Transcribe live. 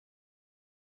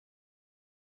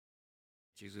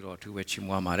ကျေးဇူးတော်အထူးပဲချီး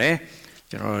မွမ်းပါတယ်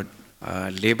ကျွန်တော်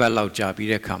၄ဘတ်လောက်ကြာပြီး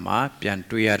တဲ့အခါမှာပြန်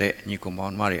တွေ့ရတဲ့ညီကောင်မော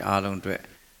င်မတွေအားလုံးအတွက်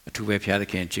အထူးပဲဘုရားသ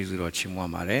ခင်ကျေးဇူးတော်ချီးမွ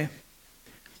မ်းပါတယ်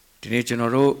ဒီနေ့ကျွန်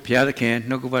တော်တို့ဘုရားသခင်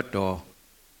နှုတ်ကပတ်တော်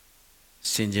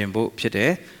ဆင်ခြင်ဖို့ဖြစ်တ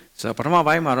ယ်ဆိုတော့ပထမ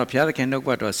ပိုင်းမှာတော့ဘုရားသခင်နှုတ်က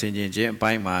ပတ်တော်ဆင်ခြင်ခြင်းအ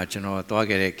ပိုင်းမှာကျွန်တော်သွား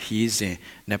ခဲ့တဲ့ခီးစဉ်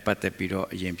နဲ့ပတ်သက်ပြီးတော့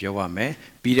အရင်ပြောပါမယ်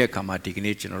ပြီးတဲ့အခါမှာဒီက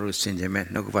နေ့ကျွန်တော်တို့ဆင်ခြင်မဲ့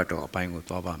နှုတ်ကပတ်တော်အပိုင်းကို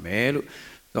သွားပါမယ်လို့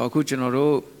ဆိုတော့အခုကျွန်တော်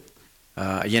တို့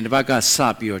အရင်တစ်ပတ်ကစ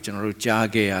ပြီးတော့ကျွန်တော်တို့ကြား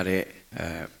ခဲ့ရတဲ့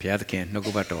ဘုရားသခင်နှုတ်က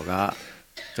ပတ်တော်က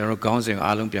ကျွန်တော်တို့ခေါင်းစဉ်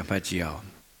အားလုံးပြန်ဖတ်ကြည့်အောင်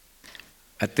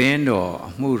အသင်းတော်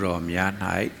အမှုတော်များ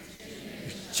၌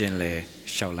ကျင်လည်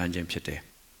လျှောက်လန်းခြင်းဖြစ်တယ်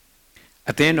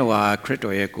အသင်းတော်ဟာခရစ်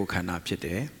တော်ရဲ့ကိုယ်ခန္ဓာဖြစ်တ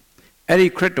ယ်အဲ့ဒီ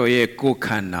ခရစ်တော်ရဲ့ကိုယ်ခ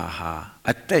န္ဓာဟာ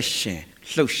အသက်ရှင်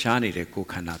လှုပ်ရှားနေတဲ့ကိုယ်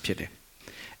ခန္ဓာဖြစ်တယ်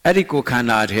အဲ့ဒီကိုယ်ခန္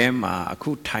ဓာထဲမှာအခု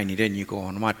ထိုင်နေတဲ့ညီကော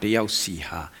င်တော်တယောက်စီ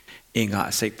ဟာအင်္ဂါ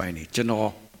အစိတ်ပိုင်းနေကျွန်တော်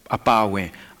အပါဝင်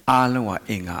အားလုံးက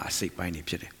အင်္ဂါအစိတ်ပိုင်းနေ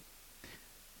ဖြစ်တယ်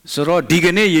ဆိုတော့ဒီက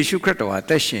နေ့ယေရှုခရစ်တော်ဟာ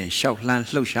သက်ရှင်လျှောက်လှမ်း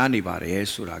လှုပ်ရှားနေပါတယ်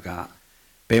ဆိုတာက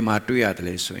ဘယ်မှာတွေ့ရတယ်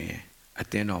လဲဆိုရင်အ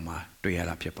သင်းတော်မှာတွေ့ရ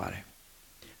တာဖြစ်ပါတယ်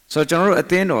ဆိုတော့ကျွန်တော်တို့အ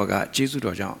သင်းတော်ကယေရှု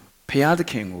တော်ကြောင့်ဖခင်သ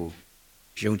ခင်ကို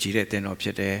ယုံကြည်တဲ့အသင်းတော်ဖြ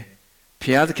စ်တယ်ဖ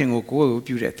ခင်သခင်ကိုကိုယ်ကို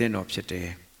ပြုတဲ့အသင်းတော်ဖြစ်တယ်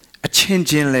အချင်း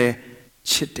ချင်းလဲ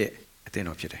ချစ်တဲ့အသင်း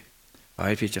တော်ဖြစ်တယ်ဘာ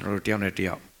ဖြစ်ကျွန်တော်တို့တယောက်နဲ့တ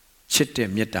ယောက်ချစ်တဲ့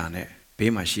မေတ္တာနဲ့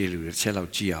ဘေးမှာရှိတဲ့လူတွေတစ်ချက်လော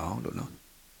က်ကြည့်အောင်လို့နော်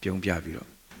ပြုံးပြပြီး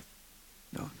တော့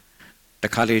နော်တ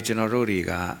ခါလေကျွန်တော်တို့တွေ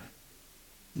က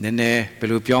နည်းနည်းဘယ်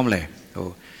လိုပြောမလဲဟို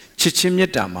ချစ်ချင်းမေ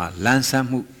တ္တာမှာလမ်းဆန်း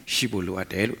မှုရှိဖို့လိုအပ်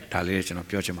တယ်လို့ဒါလေးကျွန်တော်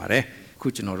ပြောချင်ပါတယ်အခု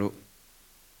ကျွန်တော်တို့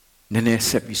နည်းနည်း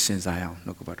ဆက်ပြီးစဉ်းစားရအောင်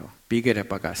နှုတ်ကပတ်တော်ပြီးခဲ့တဲ့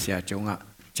ဘက်ကဆရာကျုံက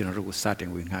ကျွန်တော်တို့ကိုစတင်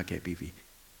ဝင်ငှခဲ့ပြီးပြီ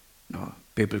နော်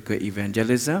biblical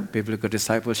evangelism biblical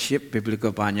discipleship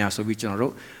biblical ဘာညာဆိုပြီးကျွန်တော်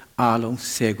တို့အားလုံး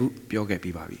10ခုပြောခဲ့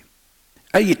ပြီးပါပြီ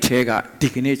အဲ့ဒီထဲကဒီ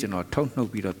ကနေ့ကျွန်တော်ထုတ်နှုတ်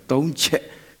ပြီးတော့3ချက်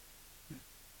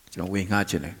ကျွန်တော်ဝင်ငှ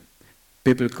ခြင်းတယ်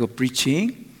biblical preaching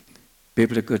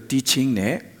biblical teaching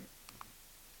နဲ့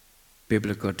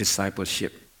biblical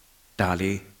discipleship ဒါ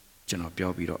လေးကျွန်တော်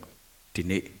ပြောပြီးတော့ဒီ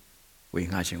နေ့ဝင်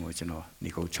ငှခြင်းကိုကျွန်တော်ညီ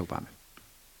ကုန်းချုပ်ပါမယ်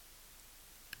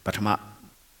ပထမ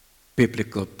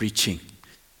biblical preaching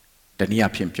တနည်း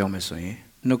အားဖြင့်ပြောမယ်ဆိုရင်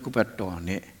နှုတ်ကပတ်တော်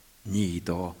နဲ့ညီ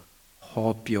တော်ဟော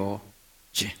ပြော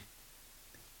ခြင်း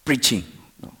preaching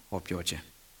နော်ဟောပြောခြင်း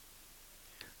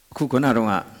အခုခုနကတော့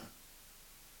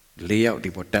4ယောက်ဒီ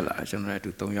ပေါ်တက်လာကျွန်တော်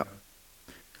တို့3ယောက်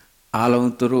အား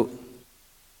လုံးသူတို့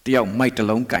တယောက်မိုက်တစ်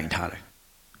လုံးကင်ထားတယ်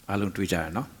အားလုံးတွေ့ကြရ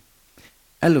နော်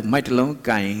အဲ့လိုမိုက်တစ်လုံးက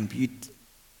င်ပြီး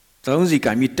သုံးစီက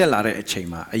င်ပြီးတက်လာတဲ့အချိန်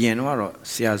မှာအရင်တော့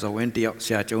ဆရာဇော်ဝင်းတယောက်ဆ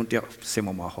ရာကျုံတယောက်စင်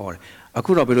မော်မှာဟောတယ်အ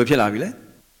ခုတော့ဘယ်လိုဖြစ်လာပြီလဲ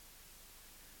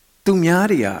သူများ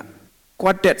တွေက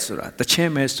quartet ဆိုတာတချ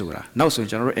င်းမဲဆိုတာနောက်ဆို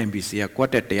ကျွန်တော်တို့ MBC က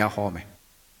quartet တရားဟောမယ်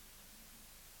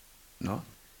နော်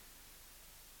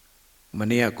မ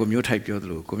နေ့ကကိုမျိုးထိုက်ပြောသ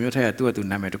လိုကိုမျိုးထိုက်ကသူ့အတူ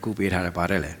နာမည်တစ်ခုပေးထားတယ်ပါ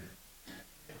တယ်လေ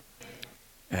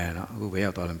နော်အခုဘယ်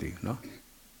ရောက်သွားလဲမသိဘူးနော်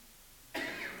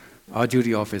အော်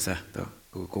duty officer တော့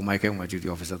ကိုမိုက်ခဲမှာ duty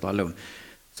officer သွားလုံး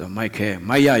ဆိုမိုက်ခဲ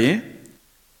မိုက်ရရင်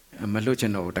မလွတ်ချ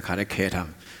င်တော့တခါတည်းခဲထား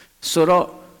ဆိုတော့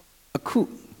အခု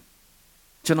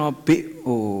ကျွန်တော်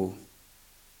ဟို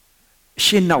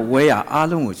ရှင်းနောက်ဝဲရအား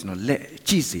လုံးကိုကျွန်တော်လက်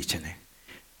ကြည့်စေချင်တယ်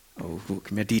ဟိုခ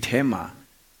င်ဗျဒီထဲမှာ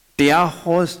တရား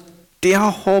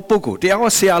ဟောပုဂ္ဂိုလ်တရားဟော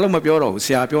ဆရာလို့မပြောတော့ဘူးဆ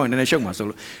ရာပြောရင်နည်းနည်းရှုပ်မှာဆို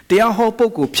လို့တရားဟောပု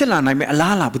ဂ္ဂိုလ်ဖြစ်လာနိုင်မယ့်အ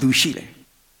လားအလာဘယ်သူရှိလဲ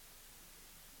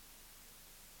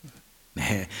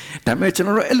ဒါပေမဲ့ကျွန်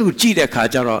တော်တို့အဲ့လိုကြည့်တဲ့ခါ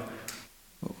ကျတော့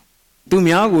သူ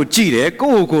များကိုကြည့်တယ်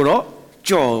ကိုယ့်ကိုတော့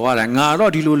ကြော်သွားတယ်ငါ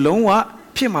တော့ဒီလိုလုံးဝ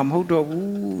ဖြစ်မှာမဟုတ်တော့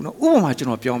ဘူးเนาะဥပမာကျွန်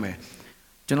တော်ပြောမယ်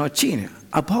ကျွန်တော်ကြည့်နေ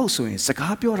အဘောက်ဆိုရင်စ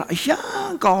ကားပြောတာအရ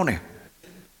န်ကောင်းတယ်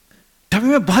ဒါပေ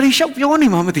မဲ့ဘာတွေလျှောက်ပြောနေ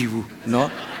မှမသိဘူးเนาะ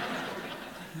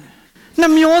နှ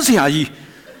မျောစရာကြီး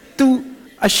तू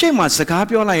အရှိမစကား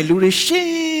ပြောလိုက်ရင်လူတွေရှ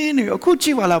င်းနေအခုကြ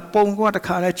ည့်ပါလားပုံကတ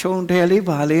ခါလဲခြုံတယ်လေး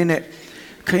ပါလေးနဲ့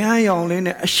ခရမ်းရောင်လေး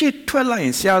နဲ့အရှိထွက်လိုက်ရ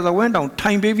င်ဆရာဇဝင်းတောင်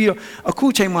ထိုင်ပေးပြီးတော့အခု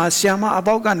ချိန်မှာဆရာမအ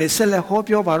ပေါက်ကနေဆက်လက်ဟော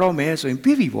ပြောပါတော့မယ်ဆိုရင်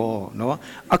ပြီးပြီပေါ့နော်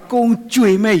အကုန်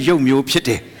ကြွေမဲ့ရုပ်မျိုးဖြစ်တ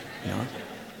ယ်နော်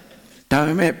ဒါ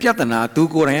ပေမဲ့ပြဿနာသူ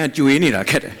ကိုယ်တိုင်ကကြွေနေတာ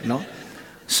ခက်တယ်နော်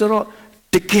ဆိုတော့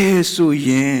တကယ်ဆိုရ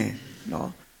င်နော်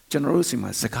ကျွန်တော်တို့စီမှာ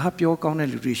စကားပြောကောင်းတဲ့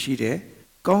လူတွေရှိတယ်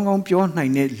ကောင်းကောင်းပြောနို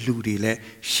င်တဲ့လူတွေလည်း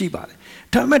ရှိပါတယ်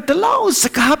ဒါပေမဲ့ဒီလောက်စ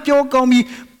ကားပြောကောင်းပြီး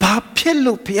ဘာဖြစ်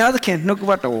လို့ဘုရားသခင်နှုတ်က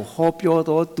ပတ်တော်ကိုဟောပြော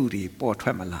တော်သူတွေပေါ်ထွ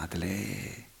က်မလာတယ်လဲ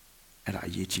အဲ့ဒါ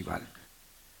အရေးကြီးပါတယ်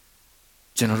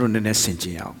ကျွန်တော်တို့နည်းနည်းဆင်ခြ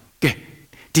င်အောင်ကဲ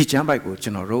ဒီကျမ်းပိုက်ကိုကျွ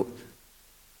န်တော်တို့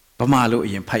ဗမာလိုအ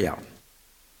ရင်ဖတ်ရအောင်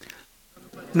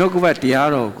နှုတ်ကပတ်တရား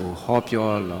တော်ကိုဟောပြော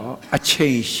လောအချိ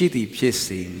န်ရှိသည်ဖြစ်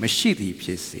စေမရှိသည်ဖြ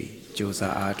စ်စေကြိုး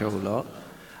စားအားထုတ်လော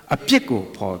အပြစ်ကို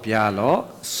ဖော်ပြလော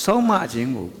ဆုံးမခြ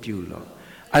င်းကိုပြုလော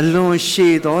အလွန်ရှ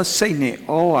ည်သောစိတ်နှင့်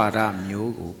ဩဝါဒ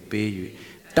မျိုးကိုပေး၍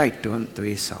တိုက်တွန်း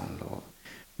သွေးဆောင်လော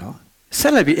နော်ဆ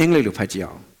က်လက်ပြီးအင်္ဂလိပ်လိုဖတ်ကြည့်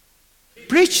အောင်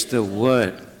preach the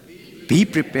word be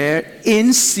prepared in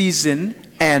season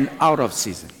and out of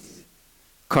season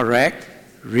correct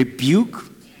rebuke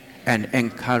and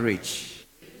encourage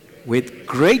with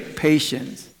great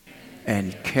patience and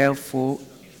careful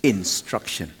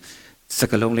instruction စ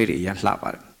ကားလုံးလေးတွေအရင်လှပါ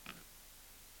တယ်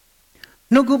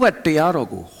နှုတ်ကပတ်တရားတော်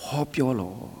ကိုဟောပြော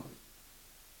လို့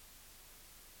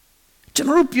ကျွန်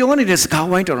တော်တို့ပြောနေတဲ့စကား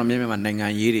ဝိုင်းတော်တော်များများမှာနိုင်ငံ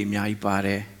ရေးတွေအများကြီးပါတ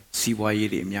ယ်စီးပွားရေး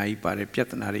တွေအများကြီးပါတယ်ပြ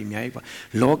ဿနာတွေအများကြီးပါ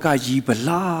လောကကြီးဘ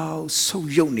လောက်ဆုပ်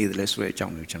ယုပ်နေတယ်လဲဆိုတဲ့အကြော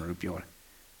င်းကိုကျွန်တော်တို့ပြောတယ်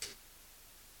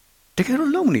တကယ်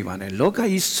တော့လုံနေပါနဲ့လောက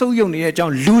ကြီးဆုပ်ယုပ်နေတဲ့အကြော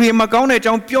င်းလူတွေမကောင်းတဲ့အ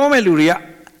ကြောင်းပြောမဲ့လူတွေက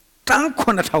တန်း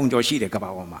9000ကျော်ရှိတယ်ကမ္ဘာ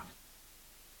ပေါ်မှာ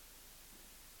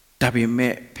ဒါပေ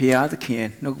မဲ့ဖျားသခင်ရဲ့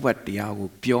နှုတ်ကပတ်တရားကို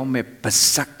ပြောမဲ့ပါ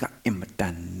ဇက်ကအင်မတ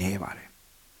န်နဲပါတယ်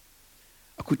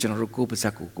အခုကျွန်တော်တို့ကိုယ်ပါဇ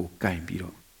က်ကိုကင်ပြီး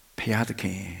တော့ဖျားသခ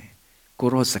င်ကို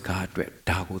ရောစကားအတွက်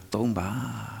ဒါကိုသုံးပါ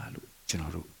လို့ကျွန်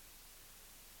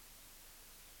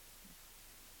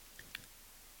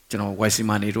တော်ဝိုင်စီ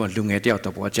မာနေတော့လူငယ်တယောက်သ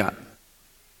ဘောကျ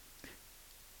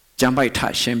ကျမ်းပိုက်ထ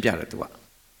ရှင်းပြတယ်သူက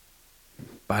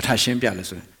ဘာထရှင်းပြလဲ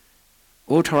ဆိုရင်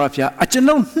အိုးထရဖျားအကျွ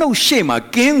န်ုပ်နှုတ်ရှေ့မှာ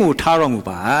ကင်းကိုထားတော်မူ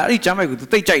ပါအဲ့ဒီကျမ်းပိုက်ကိုသူ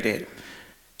သိကြိုက်တယ်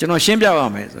ကျွန်တော်ရှင်းပြပါ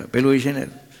မယ်ဆိုဘယ်လိုရှင်းလဲ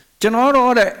ကျွန်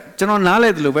တော်နားလဲ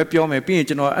တယ်လို့ပဲပြောမယ်ပြီးရင်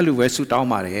ကျွန်တော်အဲ့လိုပဲဆူတောင်း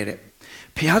ပါတယ်တဲ့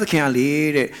ဖျားသခင်ကလေ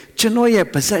တဲ့ကျွန်တော်ရဲ့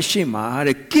ပါဇက်ရှေ့မှာ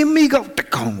တဲ့ကင်းမိကောက်တစ်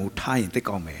ကောင်ကိုထားရင်သိ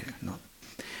ကောင်းမယ်နော်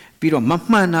ပြီးတော့မ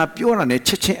မှန်တာပြောတာနဲ့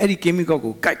ချက်ချင်းအဲ့ဒီကင်းမိကောက်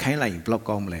ကိုကိုက်ခိုင်းလိုက်ရင်ဘယ်လောက်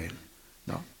ကောင်းမလဲ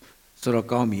နော်ဆိုတော့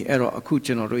ကောင်းပြီအဲ့တော့အခု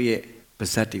ကျွန်တော်တို့ရဲ့ပါ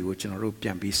ဇက်တွေကိုကျွန်တော်တို့ပြ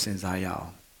န်ပြီးစဉ်းစားရအော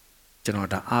င်ကျွန်တော်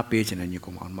ဒါအားပေးခြင်းနဲ့ညီ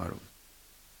ကောင်မောင်တို့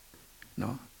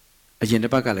နော်အရင်တ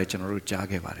စ်ပတ်ကလည်းကျွန်တော်တို့ကြား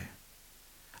ခဲ့ပါတယ်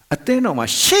အသင်းတော်မှာ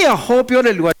ရှေ့ဟောပြော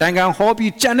တဲ့လူကတိုင်ကန်ဟော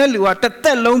ပြီးကြံတဲ့လူကတစ်သ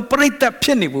က်လုံးပြိတ္တဖြ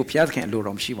စ်နေဖို့ဘုရားသခင်အလို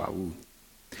တော်မရှိပါဘူး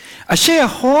အရှေ့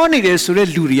ဟောနေတယ်ဆိုတဲ့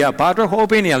လူတွေကဘာအတွက်ဟော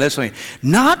ပေးနေရလဲဆိုရင်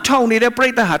နားထောင်နေတဲ့ပြိ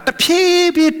တ္တဟာတဖြည်း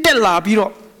ဖြည်းတက်လာပြီး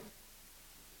တော့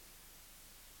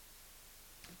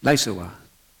လိုက်ဆိုပါ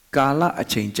ကာလအ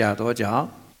ချိန်ကြာတော့ကြောင့်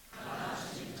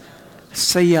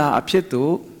ဆရာအဖြစ်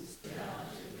သို့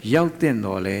ရောက်တဲ့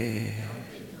တော်လေ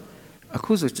အ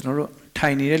ခုဆိုကျွန်တော်တို့ထို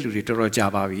င်နေတဲ့လူတွေတော်တော်ကြာ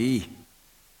ပါပြီ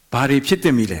ဘာတွေဖြစ်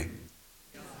တဲ့မိလဲ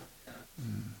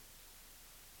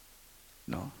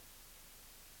နော်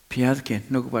ဖျားသခင်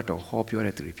နှုတ်ကပတ်တော်ဟောပြော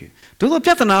တဲ့သူတွေဖြစ်တို့ပြ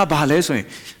ဿနာဘာလဲဆိုရင်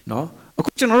နော်အခု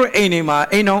ကျွန်တော်တို့အိမ်တွေမှာ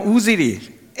အိမ်တော်ဦးစီးတွေ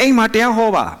အိမ်မှာတရားဟော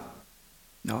ပါ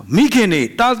နော်မိခင်တွေ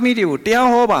တာသမီတွေကိုတရား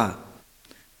ဟောပါ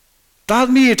တာသ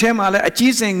မီတွေထဲမှာလည်းအ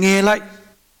ကြီးစင်ငယ်လိုက်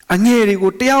အငယ်တွေ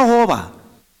ကိုတရားဟောပါ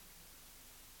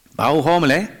ဘာကိုဟောမ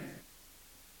လဲ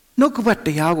နှုတ်ကပတ်တ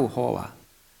ရားကိုဟောပါ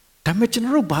ဒါပေမဲ့ကျွန်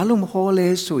တော်တို့ဘာလို့မဟောလဲ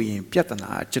ဆိုရင်ပြဿနာ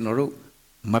ကျွန်တော်တို့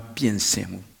မပြင်ဆင်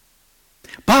ဘူး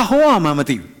ဘာဟောရမှမ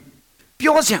သိဘူး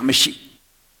ပြောစရာမရှိ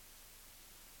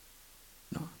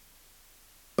နော်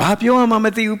ဘာပြောရမှမ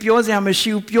သိဘူးပြောစရာမရှိ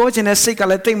ဘူးပြောချင်တဲ့စိတ်က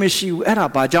လည်းတိတ်မရှိဘူးအဲ့ဒါ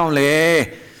ဘာကြောင့်လဲ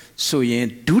ဆိုရင်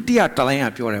ဒုတိယတလိုင်းက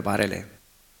ပြောတယ်ပါတယ်လေ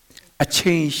အ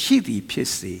ချိန်ရှိသည်ဖြစ်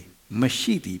စေမ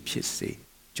ရှိသည်ဖြစ်စေစ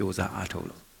조사အားထုတ်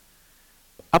လို့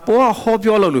အပေါ်ကဟော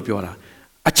ပြောလို့ပြောတာ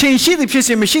အချိန်ရှိသည်ဖြစ်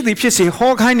စေမရှိသည်ဖြစ်စေ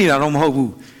ဟောခိုင်းနေတာတော့မဟုတ်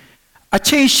ဘူးအ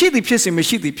ချိန်ရှိသည်ဖြစ်စေမ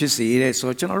ရှိသည်ဖြစ်စေတဲ့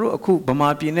ဆိုကျွန်တော်တို့အခုဗမာ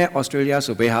ပြည်နဲ့ဩစတြေးလျ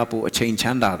ဆိုဘယ်ဟာပိုအချိန်ချ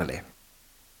မ်းသာတယ်လဲ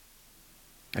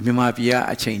မြန်မာပြည်က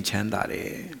အချိန်ချမ်းသာတ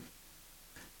ယ်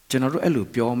ကျွန်တော်တို့အဲ့လို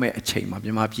ပြောမဲ့အချိန်မှာမြ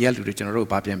န်မာပြည်ကလူတွေကျွန်တော်တို့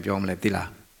ဘာပြန်ပြောမလဲသိလား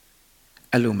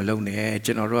အဲ့လိုမလုပ်နဲ့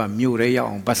ကျွန်တော်တို့ကမြို့ရဲရောက်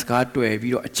အောင်ဘတ်စကားတွေ့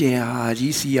ပြီးတော့အကျယ်ဟာ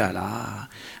ကြီးစီးရလား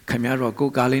ခင်ဗျားတို့ကို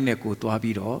ကားလေးနဲ့ကိုသွား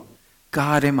ပြီးတော့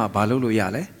ကားထဲမှာဘာလုပ်လို့ရ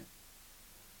လဲ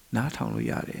နားထောင်လို့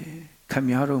ရတယ်ခင်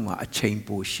ဗျားတို့မှာအချိန်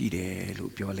ပိုရှိတယ်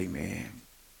လို့ပြောလိမ့်မယ်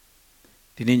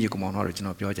ဒီနေ့ညီကောင်မောင်တို့ကျွန်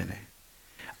တော်ပြောချင်တယ်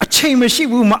အချိန်မရှိ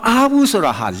ဘူးမအားဘူးဆို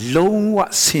တာဟာလုံးဝ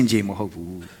စင်ကြယ်မဟုတ်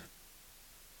ဘူး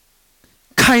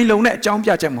ခိုင်လုံတဲ့အကြောင်းပြ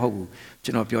ချက်မဟုတ်ဘူးကျွ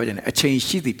န်တော်ပြောချင်တယ်အချိန်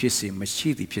ရှိသည်ဖြစ်စေမရှိ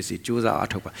သည်ဖြစ်စေစ조사အား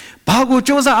ထုတ်ပါဘာကိုစ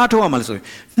조사အားထုတ်ရမှာလဲဆိုရင်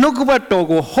နှုတ်ကပတ်တော်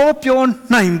ကိုဟောပြော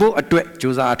နိုင်ဖို့အတွက်စ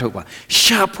조사အားထုတ်ပါ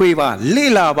ရှာဖွေပါ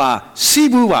လေ့လာပါစီး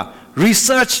ပူးပါ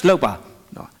research လုပ်ပါ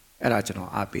နော်အဲ့ဒါကျွန်တော်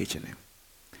အားပေးခြင်းတယ်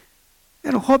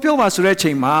အဲ့တော့ဟောပြောပါဆိုတဲ့အ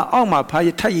ချိန်မှာအောက်မှာဖာ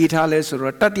ထပ်ရေးထားလဲဆို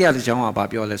တော့တတိယတစ်ကြောင်းကဘာ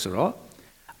ပြောလဲဆိုတော့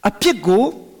အပြစ်ကို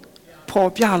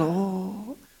ဖော်ပြလို့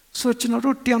ဆိုကျွန်တော်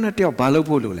တို့တယောက်နဲ့တယောက်ဘာလုပ်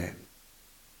ဖို့လို့လဲ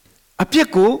အပြစ်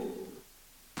ကို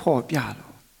ဖော်ပြ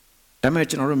လို့ဒါပေမဲ့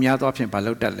ကျွန်တော်တို့များသောအားဖြင့်ဘာ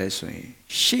လုပ်တတ်လဲဆိုရင်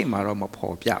ရှေ့မှာတော့မ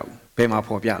ဖော်ပြဘူးဘယ်မှာ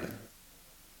ဖော်ပြလဲ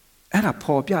အဲ့ဒါ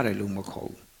ဖော်ပြတယ်လို့မခေါ်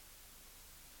ဘူး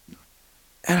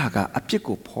အဲ့ဒါကအပြစ်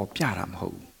ကိုဖော်ပြတာမဟု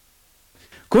တ်ဘူး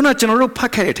ခုနကျွန်တော်တို့ဖ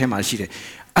တ်ခဲ့တဲ့အထဲမှာရှိတယ်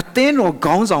အသင်းတော်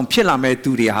ခေါင်းဆောင်ဖြစ်လာမဲ့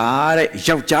သူတွေဟာတဲ့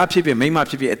ယောက်ျားဖြစ်ဖြစ်မိန်းမ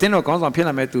ဖြစ်ဖြစ်အသင်းတော်ခေါင်းဆောင်ဖြစ်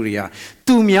လာမဲ့သူတွေဟာ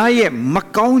သူများရဲ့မ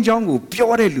ကောင်းကြောင်းကို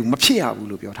ပြောတဲ့လူမဖြစ်ရဘူး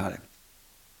လို့ပြောထားတယ်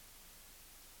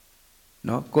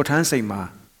နော်ကိုထန်းစိန်မှာ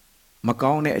မ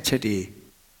ကောင်းတဲ့အချက်တွေ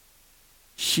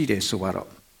ရှိတယ်ဆိုတော့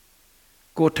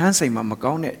ကိုထန်းစိန်မှာမ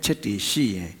ကောင်းတဲ့အချက်တွေရှိ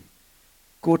ရင်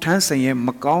ကိုထန်းစိန်ရဲ့မ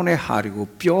ကောင်းတဲ့ဟာတွေကို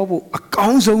ပြောဖို့အကော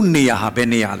င်းဆုံးနေရာဟာဘယ်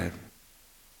နေရာလဲ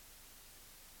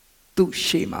သူ့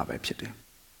ရှေ့မှာပဲဖြစ်တယ်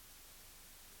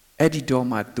အဲ့ဒီတော့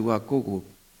မှ तू ကကိုကို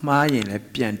မှားရင်လည်း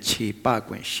ပြန်ခြေပ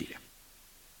ခွင့်ရှိတယ်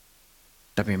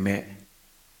ဒါပေမဲ့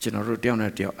ကျွန်တော်တို့တယောက်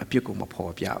နဲ့တယောက်အပြစ်ကိုမ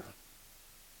ဖော်ပြဘူး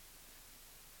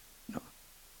နော်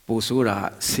ပို့ဆိုတာ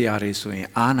ဆရာတွေဆိုရင်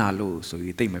အားနာလို့ဆို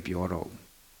ပြီးတိတ်မပြောတော့ဘူး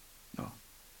နော်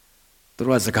သူ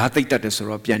တို့ကစကားတိတ်တတ်တယ်ဆို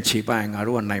တော့ပြန်ခြေပရင်ငါ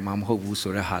တို့ကနိုင်မှာမဟုတ်ဘူး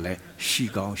ဆိုတဲ့ဟာလဲရှိ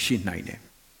ကောင်းရှိနိုင်တယ်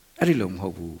အဲ့ဒီလိုမဟု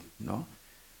တ်ဘူးနော်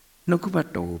နှုတ်ကပတ်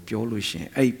တော်ကိုပြောလို့ရှင်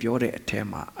အဲ့ပြောတဲ့အထဲ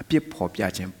မှာအပြစ်ဖော်ပြ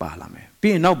ခြင်းပါလာမယ်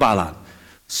ပြီးရင်နောက်ပါလာ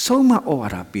ဆုံးမဩဝါ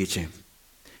ဒပေးခြင်း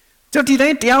ကျွန်တော်ဒီတို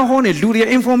င်းတရားဟောနေလူတွေ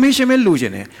information ပဲလိုချ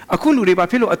င်တယ်အခုလူတွေဘာ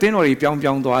ဖြစ်လို့အသင်းတော်တွေပြောင်း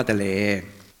သွားတယ်လဲ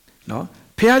နော်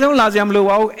ဖះเจ้าလာစရာမလို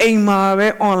ပါဘူးအိမ်မှာပဲ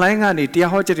online ကနေတရား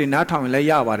ဟောချက်တွေနားထောင်ရင်လည်း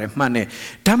ရပါတယ်မှန်တယ်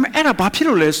ဒါပေမဲ့အဲ့ဒါဘာဖြစ်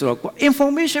လို့လဲဆိုတော့ကို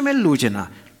information ပဲလိုချင်တာ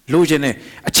လိုချင်တယ်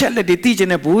အချက်လက်တွေသိချင်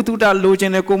တယ်ဘုသူတလိုချ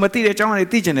င်တယ်ကိုမသိတဲ့အကြောင်းတွေ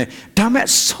သိချင်တယ်ဒါပေမဲ့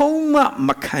ဆုံးမ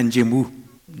ခံချင်ဘူး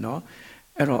နော်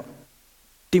အဲ့တော့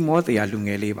တိမောသေလူင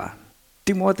ယ်လေးပါ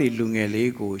တိမောသေလူငယ်လေး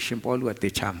ကိုရှင်ပေါလုကတေ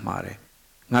ချာမှားတယ်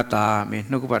ငါသားမင်း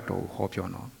နှုတ်ကပတ်တော်ကိုဟောပြော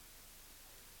နော်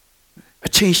အ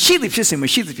ချိန်ရှိသည်ဖြစ်စေမ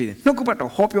ရှိသည်ဖြစ်စေနှုတ်ကပတ်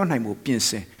တော်ဟောပြောနိုင်မှုပြင်ဆ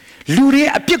င်လူတွေ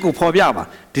အပြစ်ကိုဖော်ပြပါ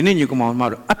ဒီနေ့ညီကောင်မ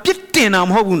တို့အပြစ်တင်တာ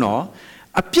မဟုတ်ဘူးနော်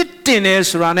အပြစ်တင်တယ်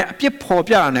ဆိုတာနဲ့အပြစ်ဖော်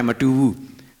ပြတာနဲ့မတူဘူး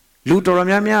လူတော်တော်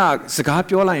များများစကား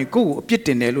ပြောလိုက်ရင်ကိုယ့်ကိုအပြစ်တ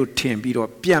င်တယ်လို့ထင်ပြီးတော့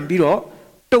ပြန်ပြီးတော့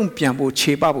တုံ့ပြန်ဖို့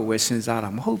ခြေပဖို့ပဲစဉ်းစားတာ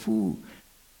မဟုတ်ဘူး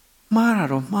မှားတာ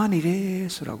တော့မှားနေတယ်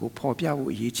ဆိုတာကိုဖော်ပြဖို့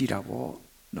အရေးကြီးတာပေါ့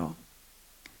နော်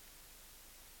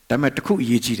ဒါပေမဲ့တခုအ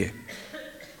ရေးကြီးတယ်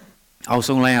အောက်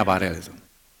ဆုံးလိုင်းရပါတယ်လေဆို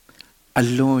အ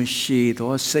လွန်ရှည်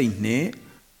သောစိတ်နဲ့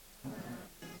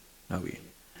ဟုတ်ပြီ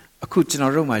အခုကျွန်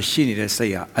တော်တို့မှာရှိနေတဲ့စိ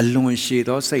တ်ကအလွန်ရှည်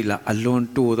သောစိတ်လားအလွန်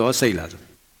တိုသောစိတ်လားဆို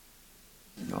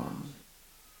နော်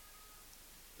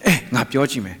ငါပြော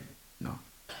ကြည့်မယ်နော်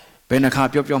ဘယ်နှခါ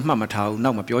ပြောမှတ်မထားဘူး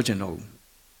နောက်မပြောချင်တော့ဘူး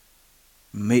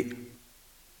မေ့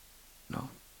နော်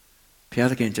ဘုရား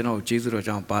သခင်ကျွန်တော်ကိုကျေးဇူးတော်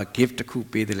ကြောင့်ဘာ gift တစ်ခု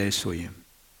ပေးတယ်လဲဆိုရင်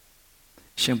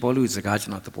ရှင်ပေါလုစကားကျွ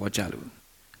န်တော်သဘောကျလို့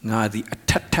ငါသည်အ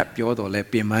ထက်ပြောတော်လဲ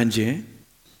ပြင်ပန်းခြင်း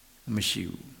မရှိ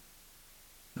ဘူး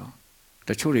နော်တ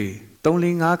ချို့တွေ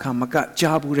3-4 ခါမက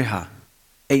ကြားဘူးတဲ့ဟာ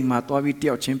အိမ်မှာသွားပြီးတ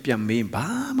ယောက်ချင်းပြန်မေးဘာ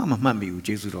မှမမှတ်မိဘူး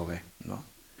ကျေးဇူးတော်ပဲနော်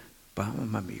ဘာမှမ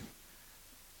မှတ်မိဘူး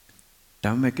ဒါ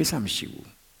ပေမဲ့ကိစ္စမရှိဘူး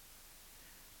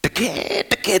တက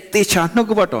ယ်သေချာနှုတ်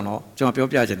ကပတ်တော်နော်ကျွန်တော်ပြော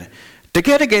ပြခြင်းတယ်တက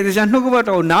ယ်သေချာနှုတ်ကပတ်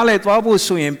တော်ကိုနားလည်သွားဖို့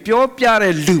ဆိုရင်ပြောပြ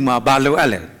တဲ့လူမှာဘာလိုအပ်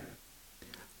လဲ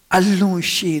အလွန်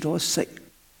ရှည်သောစိတ်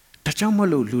ဒါကြောင့်မ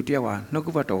လို့လူတယောက်ဟာနှုတ်က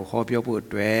ပတ်တော်ဟောပြောဖို့အ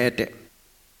တွက်တဲ့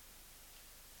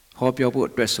ဟောပြောဖို့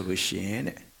အတွက်ဆိုလို့ရှိရင်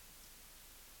တဲ့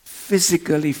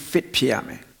physically fit ဖြစ်ရမ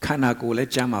ယ်ခန္ဓာကိုယ်လ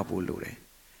ည်းကျန်းမာဖို့လိုတယ်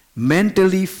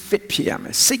mentally fit ဖြစ်ရမ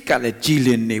ယ်စိတ်ကလည်းကြည်လ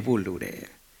င်နေဖို့လိုတယ်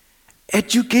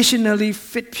educationally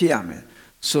fit ဖြစ်ရမယ်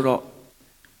ဆိုတော့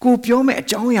ကိုပြောမဲ့အ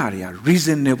ကြောင်းအရာတွေက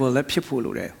reasonable လည်းဖြစ်ဖို့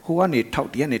လိုတယ်ဟိုကနေထောက်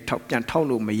ဒီကနေထောက်ပြန်ထောက်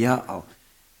လို့မရအောင်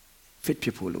fit ဖြ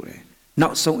စ်ဖို့လိုတယ်နော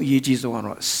က်ဆုံးအရေးကြီးဆုံးက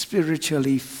တော့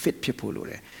spiritually fit ဖြစ်ဖို့လို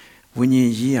တယ်ဝိညာ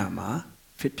ဉ်ရေးရာမှာ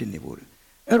fit ဖြစ်နေဖို့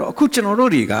အဲ့တော့အခုကျွန်တော်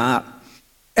တို့တွေက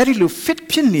အဲ့ဒီလို fit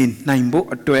ဖြစ်နေနိုင်ဖို့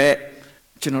အတွက်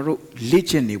ကျွန်တော်တို့လေ့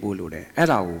ကျင့်နေဖို့လိုတယ်အဲ့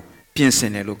ဒါကိုပြင်ဆ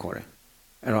င်တယ်လို့ခေါ်တယ်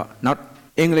အဲ့တော့နောက်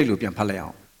အင်္ဂလိပ်လိုပြန်ဖတ်လိုက်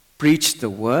အောင် preach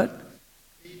the word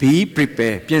be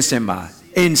prepared ပြင်ဆင်ပါ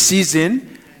in season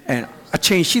and အ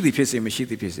ချိန်ရှိသည်ဖြစ်စေမရှိ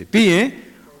သည်ဖြစ်စေပြီးရင်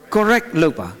correct လု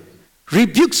ပ်ပါ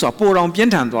rebuke ဆိုပိုတော်ပြ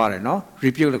င်းထန်သွားတယ်နော်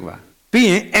rebuke လုပ်ပါပြီး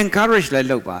ရင် encourage လည်း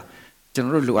လုပ်ပါကျွန်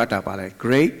တော်တို့လိုအပ်တာပါလဲ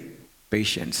great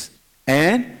patience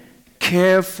and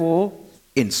careful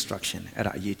instruction အဲ့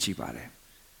ဒါအရေးကြီးပါတယ်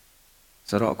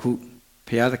ဆိုတော့အခု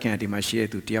ဘုရားသခင်ဒီမှာရှိတဲ့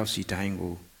သူတယောက်စီတိုင်း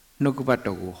ကိုနှုတ်ကပတ်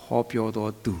တော်ကိုဟောပြော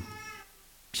တော်သူ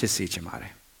ဖြစ်စေချင်ပါတ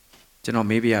ယ်ကျွန်တော်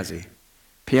မေးပြရစေ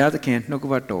ဘုရားသခင်နှုတ်က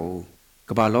ပတ်တော်ကို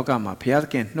ကမ္ဘာလောကမှာဘုရားသ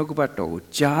ခင်နှုတ်ကပတ်တော်ကို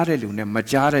ကြားတဲ့လူနဲ့မ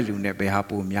ကြားတဲ့လူနဲ့ဘယ်ဟာ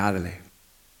ပိုများတယ်လဲ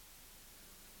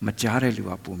မကြားတဲ့လူ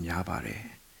ကပိုများပါတယ်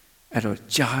အဲ့တော့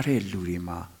ကြားတဲ့လူတွေ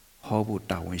မှာဟောဖို့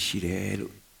တာဝန်ရှိတယ်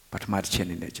လို့ပထမတစ်ချက်အ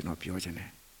နေနဲ့ကျွန်တော်ပြောချင်တယ်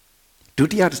ဒု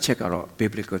တိယတစ်ချက်ကတော့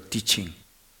biblical teaching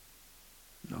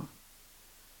နော်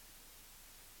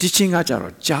teaching ကကြ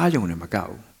တော့ကြားယုံနဲ့မက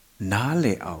ဘူးနားလ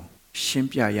ည်အောင်ရှင်း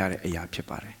ပြရတဲ့အရာဖြစ်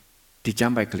ပါတယ်ဒီကျ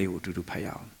မ်းပိုက်ကလေးကိုအတူတူဖတ်ရ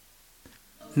အောင်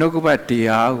နှုတ်ကပတ်တ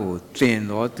ရားကိုသင်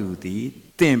တော်သူသည်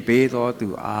သင်ပေးတော်သူ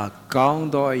အားကောင်း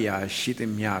သောအရာရှိသ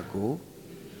မျှကို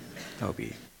ဟုတ်ပြီ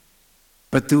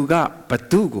ဘသူကဘ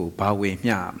သူကိုဘာဝေ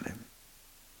မျှရမလဲ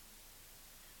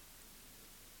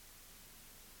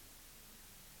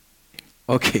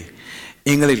โอเคအ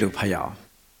င်္ဂလိပ်လိုဖတ်ရအောင်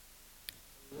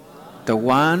The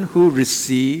one who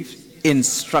receives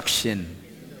instruction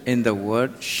in the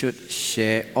word should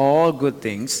share all good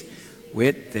things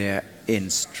with their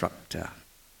instructor.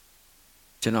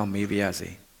 Maybe I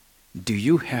say, do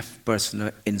you have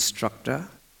personal instructor?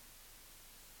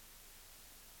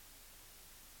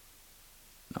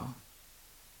 No.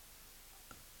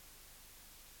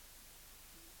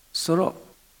 So,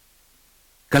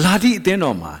 Galati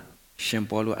Denoma,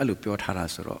 Shempolo Alupio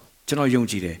Tarasoro, General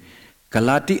Yungide,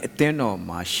 Galati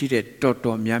Denoma, Shide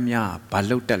Toto Miamia,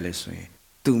 Balota Lesue,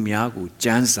 Tumiagu,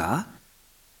 Janza,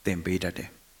 then beta de.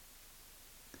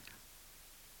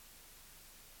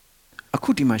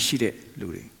 Akutima Shide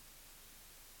Luri.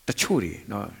 The Churi,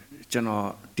 no,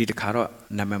 General Didacaro,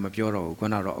 Namamapioro,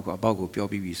 Gonaro, Bago,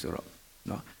 Piobi Soro,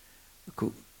 no,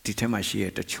 Ditema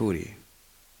Shia, the Churi,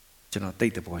 General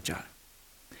take the Boja.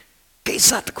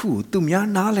 Gaysat cool, Tumia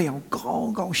Nale,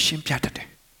 Gong Shimpiatate.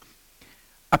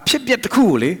 A pip yet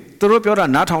coolly, the Robiora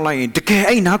not online, the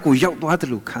Kay Naku Yaku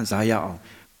Wadalu Kanzaya,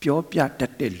 Pio Piat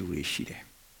that de Louis Shide.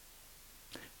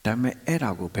 Dame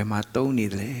Erago, Pematoni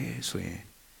le Sway.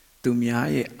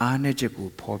 Tumiae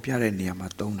anejeku popiare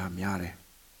niamatona miare.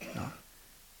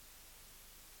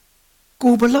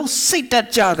 Go below say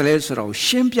that jar the lesser of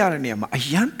Shimpiare niama, a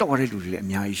young daughter to let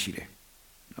me ishide.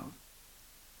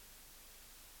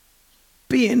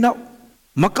 Be no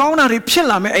Macona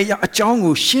repilla me a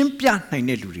chongu Shimpia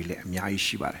Nainelule,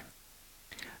 Miaishibare.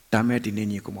 Damet in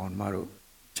any common maro,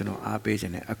 General Abbage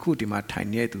and Akutima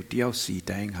tiny to DLC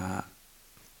dying her.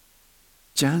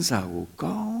 Janza will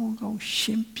go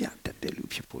shimpia that they loop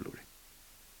people.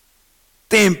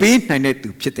 Then be nine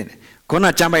to Pitin.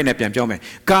 Gonna jump in a piano.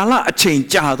 Gala a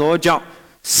change jado job.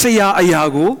 Say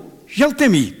ayago,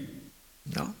 yeltemi.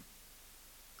 No.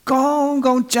 Go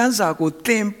Janza go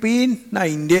then be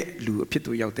nine lu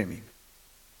pito yeltemi.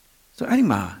 So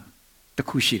anima the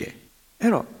cushide.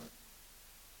 Ero.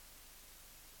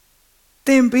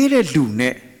 Then be the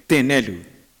lune, then elu.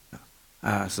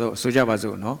 So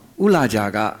Jabazo, no? Ula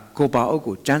Jaga, Copa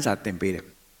Ogo, Jansa Tempere.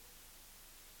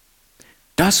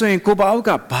 That's when Copa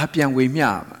Oga, Papian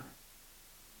Wimiam.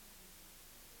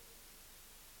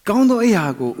 Gondo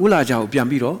Eago, Ula Jao,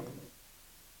 Biambiro,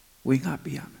 wing up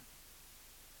Biam.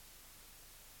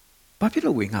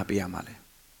 Papilo wing up Biamale.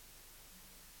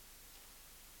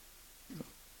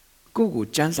 Gogo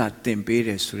Jansa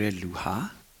Tempere Sure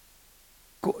Luha,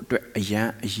 go to a yan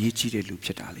a yechi de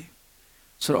Lupchetali.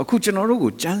 So a cuchinorogo,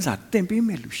 Janza, tempe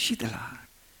me lucidala.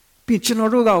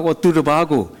 Pinchinoroga or to the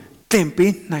bago,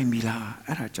 tempe naimila,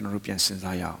 and a generopian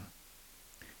sensaya.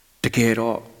 The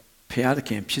kero,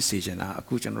 Piatkin Pisagena, a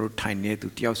cuchinoro tiny to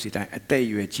Tiosita, a day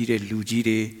you a gide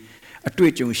lugide, a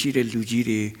twitch on shide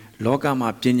lugide,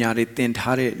 logama pignare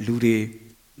tentare lude,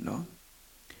 no?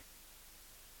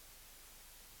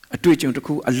 A twitch on the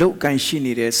coup, a low kind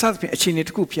shinny, South a chinny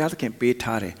to coup Piatkin be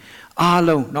tare.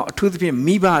 Alo, not to the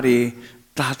me body.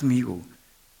 That me go,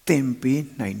 tempe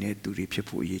nine to the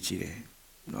people yechire.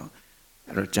 No,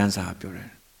 Rojanza Pure.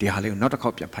 The Halley not a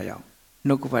copy of Payao.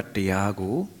 No go at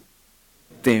Diago,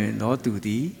 then not to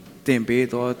the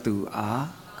tempe or to a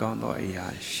gono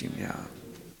ea shimia.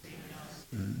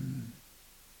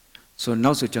 So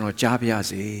now so general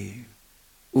Jabiazi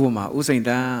Uma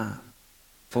Usainda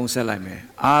Fonselame,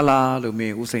 Allah,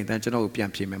 Lume, Usainda, General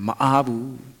Piampime,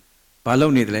 Maabu,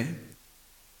 Balonidle.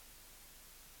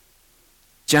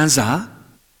 Janza,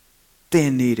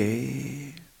 then need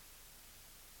a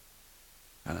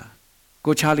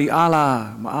Go Charlie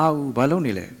Allah, Mau,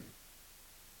 Balonile.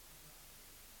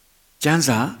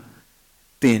 Janza,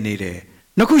 then need a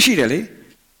Nokushidele,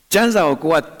 Janza or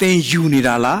go at ten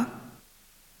unidala,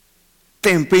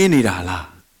 ten penidala.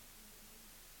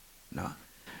 No.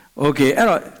 Okay,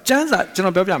 Janza,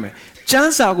 General Babiame.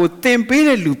 Janza go ten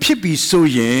penny lupipi so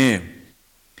yen.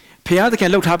 Piata can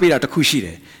look happy at the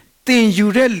Kushide. Then you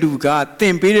read Luga,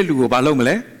 then Pere Lugo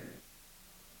Balomele.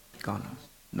 Gone.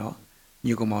 No,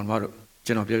 you come on, Maro,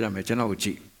 General Piame, General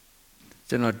G.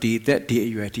 General D, that D,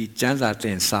 you at Janza,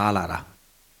 then Salara.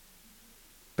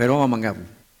 Pero Mangabu.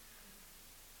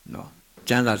 No,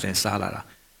 Janza, then Salara.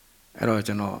 Ero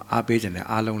General Abbage and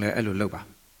Alone Elu Loba.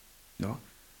 No,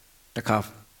 the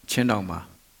calf, Chendoma.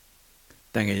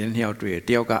 Then in here to a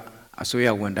Dioga,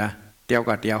 Asuya Wenda,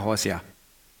 Dioga Dia Hosia.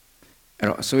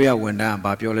 Soya went down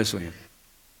by Piola Swim.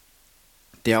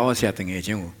 They are all setting a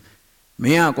general.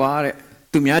 May I go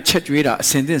to me a chat reader,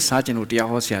 sending Sergeant of the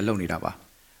Ahosia Lonidaba.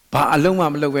 But alone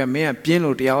I'm low where may a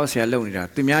piano the Ahosia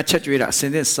Lonida. To me a chat reader,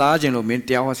 sending Sergeant of Mint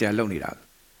the Ahosia Lonida.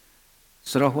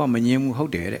 So who am I how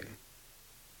dare it?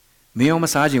 Me on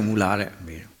Sergeant Mulare.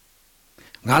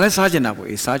 Gala Sergeant up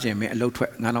is Sergeant may a low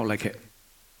twat, none like it.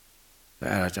 The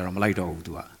Arajaram light over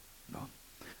to her.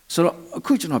 So a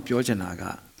cushion of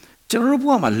Georgianaga. ကျွန်တော်တို့ဘ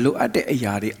ဝမှာလိုအပ်တဲ့အ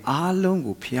ရာတွေအားလုံး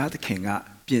ကိုဘုရားသခင်က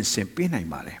ပြင်ဆင်ပေးနိုင်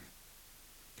ပါတယ်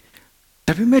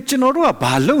ဒါပေမဲ့ကျွန်တော်တို့က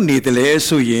ဘာလုပ်နေတယ်လဲ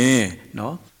ဆိုရင်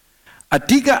နော်အ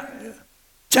ဓိက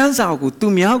ကျမ်းစာကိုသူ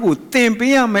များကိုသင်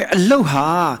ပေးရမယ်အလုပ်ဟာ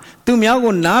သူများ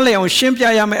ကိုနားလည်အောင်ရှင်းပြ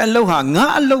ရမယ်အလုပ်ဟာငါ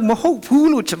အလုပ်မဟုတ်ဘူး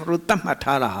လို့ကျွန်တော်တို့သတ်မှတ်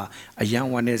ထားတာဟာအယံ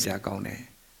ဝမ်းနေစရာကောင်းတယ်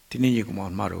ဒီနေ့ညီကော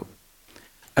င်မတို့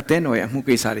အသင်းတော်ရဲ့အမှု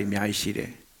ကိစ္စတွေအများကြီးရှိတယ်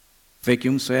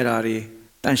vacuum ဆွဲတာတွေ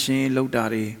တန့်ရှင်းလုပ်တာ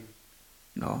တွေ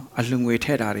နော်အလှငွေထ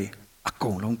ည့်တာတွေအ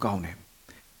ကုန်လုံးကောင်းတယ်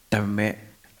ဒါပေမဲ့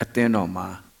အသင်းတော်မှာ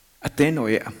အသင်းတော်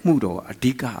ရဲ့အမှုတော်အ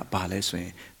ဓိကဘာလဲဆိုရ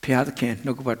င်ဘုရားသခင်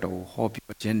နှုတ်ကပတ်တော်ကိုဟော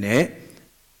ပြောခြင်းနဲ့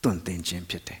တွင်တင်ခြင်း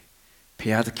ဖြစ်တယ်ဘု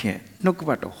ရားသခင်နှုတ်ကပ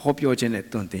တ်တော်ဟောပြောခြင်းနဲ့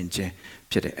တွင်တင်ခြင်း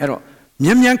ဖြစ်တယ်အဲ့တော့မြ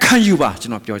န်မြန်ခံယူပါကျွ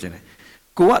န်တော်ပြောခြင်းတယ်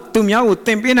ကိုကသူများကိုသ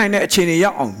င်ပေးနိုင်တဲ့အခြေအနေ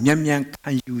ရောက်အောင်မြန်မြန်ခံ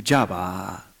ယူကြပါ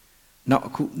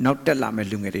နောက်တက်လာမယ့်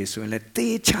လူငယ်တွေဆိုရင်လည်းတေ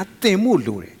ချာသင်မှု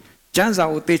လိုတယ်ကျမ်းစာ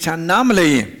ကိုတေချာနားမလ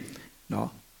ည်ရင်နော်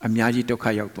အများကြီးဒုက္ခ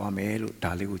ရောက်သွားမယ်လို့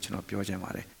ဒါလေးကိုကျွန်တော်ပြောချင်ပါ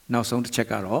တယ်နောက်ဆုံးတစ်ချက်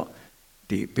ကတော့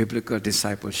ဒီ biblical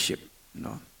discipleship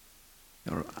နော်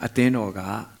အသင်းတော်က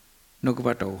နှုတ်ကပ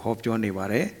တ်တော်ကိုဟောပြောနေပါ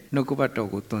တယ်နှုတ်ကပတ်တော်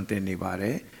ကိုသွန်သင်နေပါတ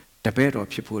ယ်တပည့်တော်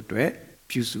ဖြစ်ဖို့အတွက်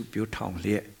ပြုစုပြောထောင်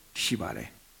လျက်ရှိပါတယ်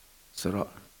ဆိုတော့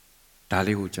ဒါ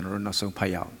လေးကိုကျွန်တော်တို့နောက်ဆုံးဖ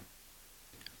တ်ရအောင်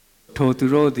ထိုသူ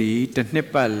တို့သည်တစ်နှစ်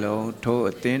ပတ်လုံးထို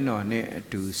အသင်းတော်နှင့်အ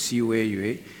တူစည်းဝေး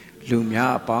၍လူ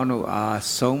များအပေါင်းတို့အား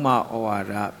ဆုံးမဩဝါ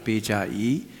ဒပေးကြ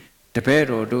၏တပည့်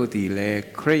တော်တို့သည်လည်း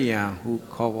ခရိယန်ဟု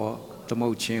ခေါ်ပေါ်သမု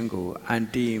တ်ခြင်းကိုအန်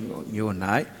တီမြို့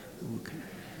၌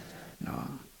နော်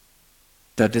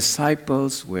The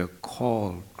disciples were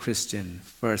called Christian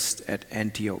first at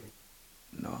Antioch.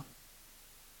 No.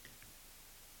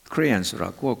 Korean ဆိုတာ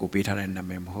ကိုယ့်ကိုပေးထားတဲ့နာ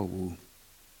မည်မဟုတ်ဘူး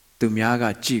။သူများက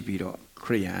ကြည့်ပြီးတော့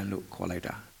Korean လို့ခေါ်လိုက်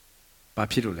တာ။ဘာ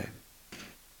ဖြစ်လို့လဲ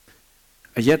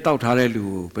။အရက်တောက်ထားတဲ့လူ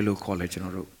ကိုဘယ်လိုခေါ်လဲကျွန်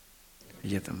တော်တို့။အ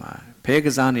ရက်သမား။ဖဲက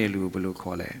စားနေတဲ့လူကိုဘယ်လို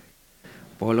ခေါ်လဲ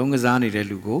။ဘောလုံးကစားနေတဲ့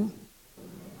လူကို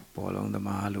ဘောလုံးသ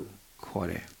မားလို့ခေါ်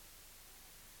တယ်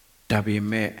။ဒါပေ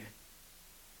မဲ့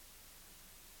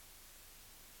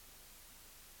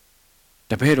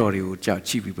တပည့်တော်တွေကိုကြောက်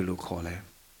ကြည့်ပြီးဘယ်လိုခေါ်လဲ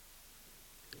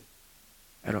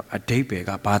အဲ့တော့အဓိပ္ပာယ်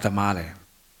ကဘာသမားလဲ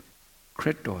ခရ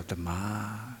စ်တော်သမား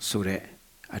ဆိုတဲ့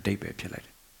အဓိပ္ပာယ်ဖြစ်လိုက်တ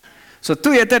ယ်ဆိုတော့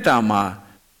သူ့ရဲ့တက်တာမှာ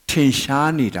ထင်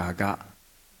ရှားနေတာက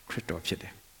ခရစ်တော်ဖြစ်တ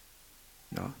ယ်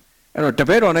နော်အဲ့တော့တ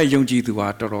ပည့်တော်နဲ့ယုံကြည်သူဟာ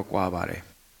တော်တော်ကွာပါတယ်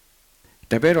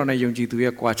တပည့်တော်နဲ့ယုံကြည်သူ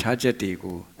ရဲ့ကွာခြားချက်တွေ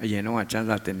ကိုအရင်တော့ကျမ်း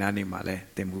စာသင်တန်းတွေမှာလည်း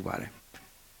သင်မှုပါတယ်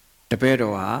တပည့်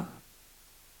တော်ဟာ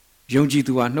ယုံကြည်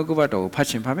သူဟာနှုတ်ကပတ်တော်ကိုဖတ်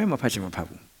ခြင်းဖတ်မယ်မဖတ်ခြင်းမဖတ်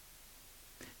ဘူး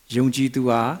ယုံကြည်သူ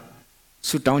ဟာ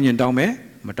ဆုတောင်းခြင်းတောင်းမယ်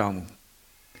မတောင်းဘူး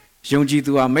ယုံကြည်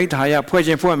သူဟာမိသားရဖွဲ့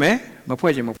ခြင်းဖွဲ့မယ်မ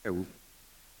ဖွဲ့ခြင်းမဖွဲ့ဘူး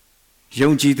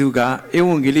ယုံကြည်သူကဧ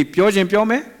ဝံဂေလိပြောခြင်းပြော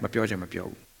မယ်မပြောခြင်းမပြော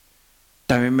ဘူး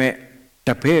ဒါပေမဲ့တ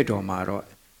ပည့်တော်မှာတော့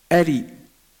အဲ့ဒီ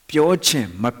ပြောခြင်း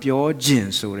မပြောခြင်း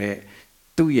ဆိုတဲ့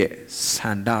သူ့ရဲ့ဆ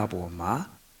န္ဒပေါ်မှာ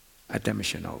အတမ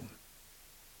ရှင်တော့ဘူး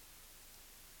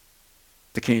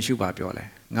သခင်ယေရှုပါပြောလဲ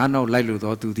ငါနောက်လိုက်လို့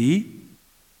တော့သူသည်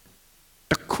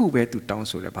တခုပဲသူတောင်း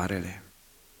ဆိုတယ်ဗါတယ်လေ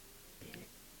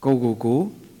ကို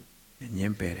ည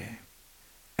င်းပယ်တယ်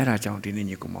အဲ့ဒါကြောင့်ဒီနေ့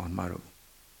ညီကောင်မတို့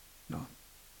နော်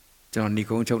ကျွန်တော်ညီ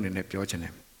ကုန်းချုပ်နေနဲ့ပြောချင်တ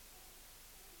ယ်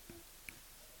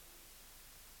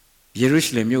ယေရုရှ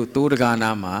လင်မြို့တိုးတကား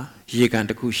နားမှာရေကန်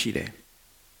တစ်ခုရှိတယ်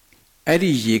အဲ့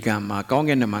ဒီရေကန်မှာကောင်းက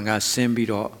င်နမန်ကဆင်းပြီး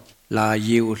တော့လာ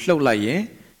ရေကိုလှုပ်လိုက်ရင်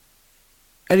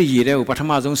အဲ့ဒီရေထဲကိုပထ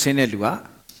မဆုံးဆင်းတဲ့လူက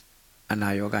အနာ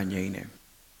ရောဂါငြိမ်းတယ်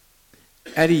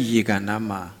အဲ့ဒီရေကန်နား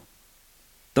မှာ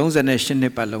38နှ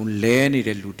စ်ပတ်လုံးလဲနေ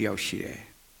တဲ့လူတယောက်ရှိတယ်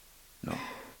နော်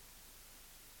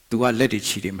သူကလက်တွေ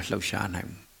ချီတွေမလှုပ်ရှားနိုင်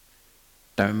ဘူး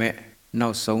ဒါပေမဲ့နော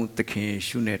က်ဆုံးသခင်ယေ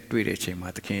ရှုနဲ့တွေ့တဲ့အချိန်မှာ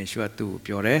သခင်ယေရှုကသူ့ကို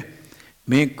ပြောတယ်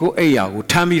မင်းကိုယ်အိယာကို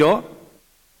ထမ်းပြီးတော့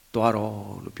သွားတော့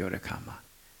လို့ပြောတဲ့အခါမှာ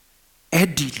အဲ့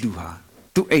ဒီလူဟာ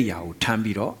သူ့အိယာကိုထမ်း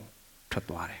ပြီးတော့ထွက်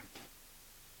သွားတယ်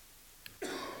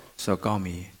ဆိုကောင်း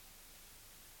ပြီ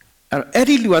အဲ့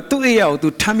ဒီလူကသူ့အိယာကိုသူ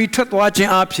ထမ်းပြီးထွက်သွားခြ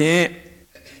င်းအပြင်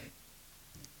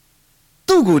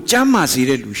သူ့ကိုကြမ်းမာစေ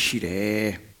တဲ့လူရှိတယ်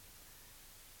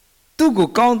သူ့ကို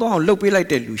ကောင်းသွားအောင်လှုပ်ပေးလိုက်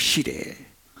တဲ့လူရှိတယ်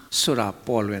ဆိုတာ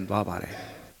ပေါ်လွင်သွားပါတယ်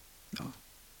နော်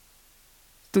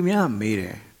သူများမေးတ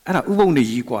ယ်အဲ့ဒါဥပုံနေ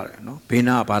ကြီးกว่าတယ်နော်ဘေး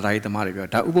နာဘာသာရေးသမားတွေပြော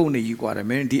ဒါဥပုံနေကြီးกว่าတယ်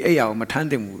မင်းဒီအိယာကိုမထမ်း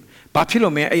သင့်ဘူးဘာဖြစ်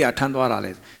လို့မင်းအိယာထမ်းသွားတာ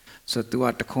လဲဆို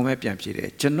တော့ तू ကတခုံးပဲပြန်ပြေးတယ်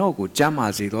ကျွန်တော်ကိုကြမ်းမာ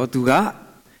စေတော့ तू က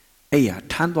အိယာ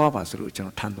ထမ်းသွားပါဆိုလို့ကျွန်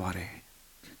တော်ထမ်းသွားတယ်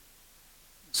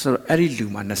ဆိုတော့အဲ့ဒီလူ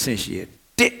မှာ20ရှိရဲ့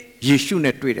တစ်ယေရှု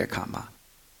နဲ့တွေ့တဲ့အခါမှာ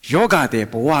ယောဂတဲ့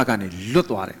ဘဝကနေလွတ်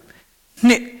သွားတယ်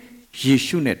နှစ်ယေ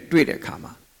ရှုနဲ့တွေ့တဲ့အခါ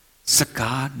မှာစ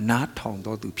ကားနားထောင်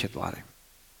တော်သူဖြစ်သွားတယ်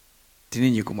ဒီ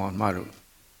နေ့ညီကောင်မတို့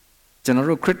ကျွန်တော်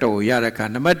တို့ခရစ်တော်ကိုရတဲ့အခါ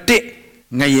နံပါတ်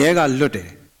1ငရဲကလွတ်တယ်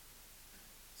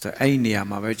ဆိုအဲ့ဒီနေရာ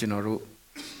မှာပဲကျွန်တော်တို့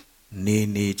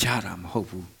နေကြတာမဟုတ်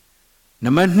ဘူးနံ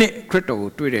ပါတ်1ခရစ်တော်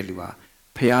ကိုတွေ့တဲ့လူဟာ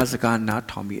ဖျားစကားနား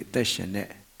ထောင်ပြီးအသက်ရှင်တဲ့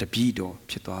တပည့်တော်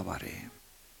ဖြစ်သွားပါတယ်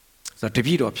ဆိုတော့တပ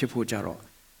ည့်တော်ဖြစ်ဖို့ကြတော့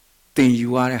သင်ယူ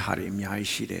ရတဲ့ဟာတွေအများ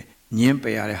ကြီးရှိတယ်ညှင်းပ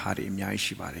ယ်ရတဲ့ဟာတွေအများကြီး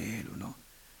ရှိပါတယ်လို့နော်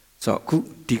ဆိုတော့အခု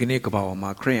ဒီကနေ့ကမ္ဘာပေါ်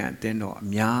မှာခရစ်ယာန်အသင်းတော်အ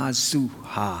များစု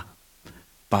ဟာ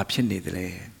ဘာဖြစ်နေသလဲ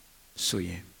ဆိုရ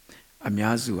င်အ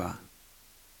များစုဟာ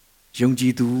ယုံကြ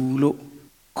ည်သူလို့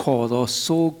ခေါ်သော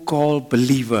so called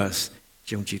believers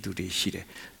ယုံကြည်သူတွေရှိတယ်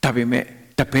ဒါပေမဲ့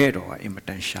တပည့်တော်ကအင်မတ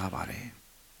န်ရှားပါတယ်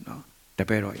နော်တ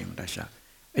ပည့်တော်အင်မတန်ရှား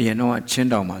အရင်တော့ချင်း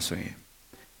တောင်မှာဆိုရင်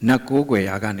နတ်ကိုးကွယ်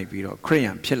ရာကနေပြီးတော့ခရစ်ယာ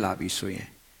န်ဖြစ်လာပြီဆိုရင်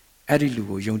အဲ့ဒီလူ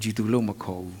ကိုယုံကြည်သူလို့မ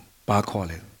ခေါ်ဘူးဘာခေါ်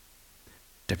လဲ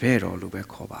တပည့်တော်လို့ပဲ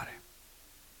ခေါ်ပါတယ်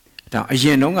ဒါအရ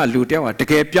င်တော့ကလူတယောက်ကတ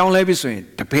ကယ်ပြောင်းလဲပြီဆိုရင်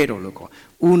တပည့်တော်လို့ခေါ်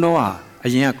ဦးနောဟာအ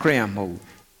ရင်ကခရစ်ယာန်မဟုတ်ဘူး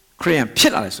ခရစ်ယာန်ဖြ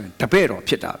စ်လာတယ်ဆိုရင်တပည့်တော်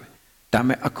ဖြစ်တာပဲဒါပေ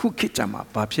မဲ့အခုခေတ်ကြမှာ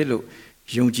ဘာဖြစ်လို့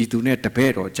ယုံကြည်သူနဲ့တပ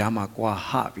ည့်တော်ကြားမှာကွာဟ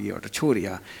ပြီးတော့တချို့တွေက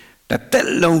တစ်သက်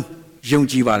လုံးယုံ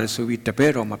ကြည်ပါတယ်ဆိုပြီးတပ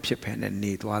ည့်တော်မှာဖြစ်ဖ ೇನೆ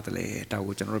နေသွားတယ်လေဒါ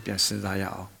ကိုကျွန်တော်တို့ပြန်စဉ်းစားရ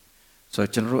အောင်ဆို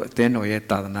တော့ကျွန်တော်တို့အသင်းတော်ရဲ့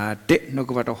သာသနာ1နှုတ်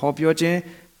ကပတ်တော်ဟောပြောခြင်း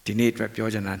ဒီနေ့အတွက်ပြော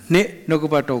ချင်တာ2နှုတ်က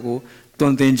ပတ်တော်ကိုတွ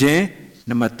င်တင်ခြင်း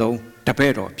နံပါတ်3တပ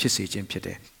ည့်တော်ဖြစ်စေခြင်းဖြစ်တ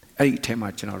ယ်အဲ့ဒီအထက်မှာ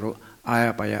ကျွန်တော်တို့အားရ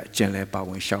ပါရကျင်လဲပါဝ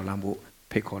င်ရှောက်လန်းဖို့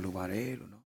ဖိတ်ခေါ်လိုပါတယ်လို့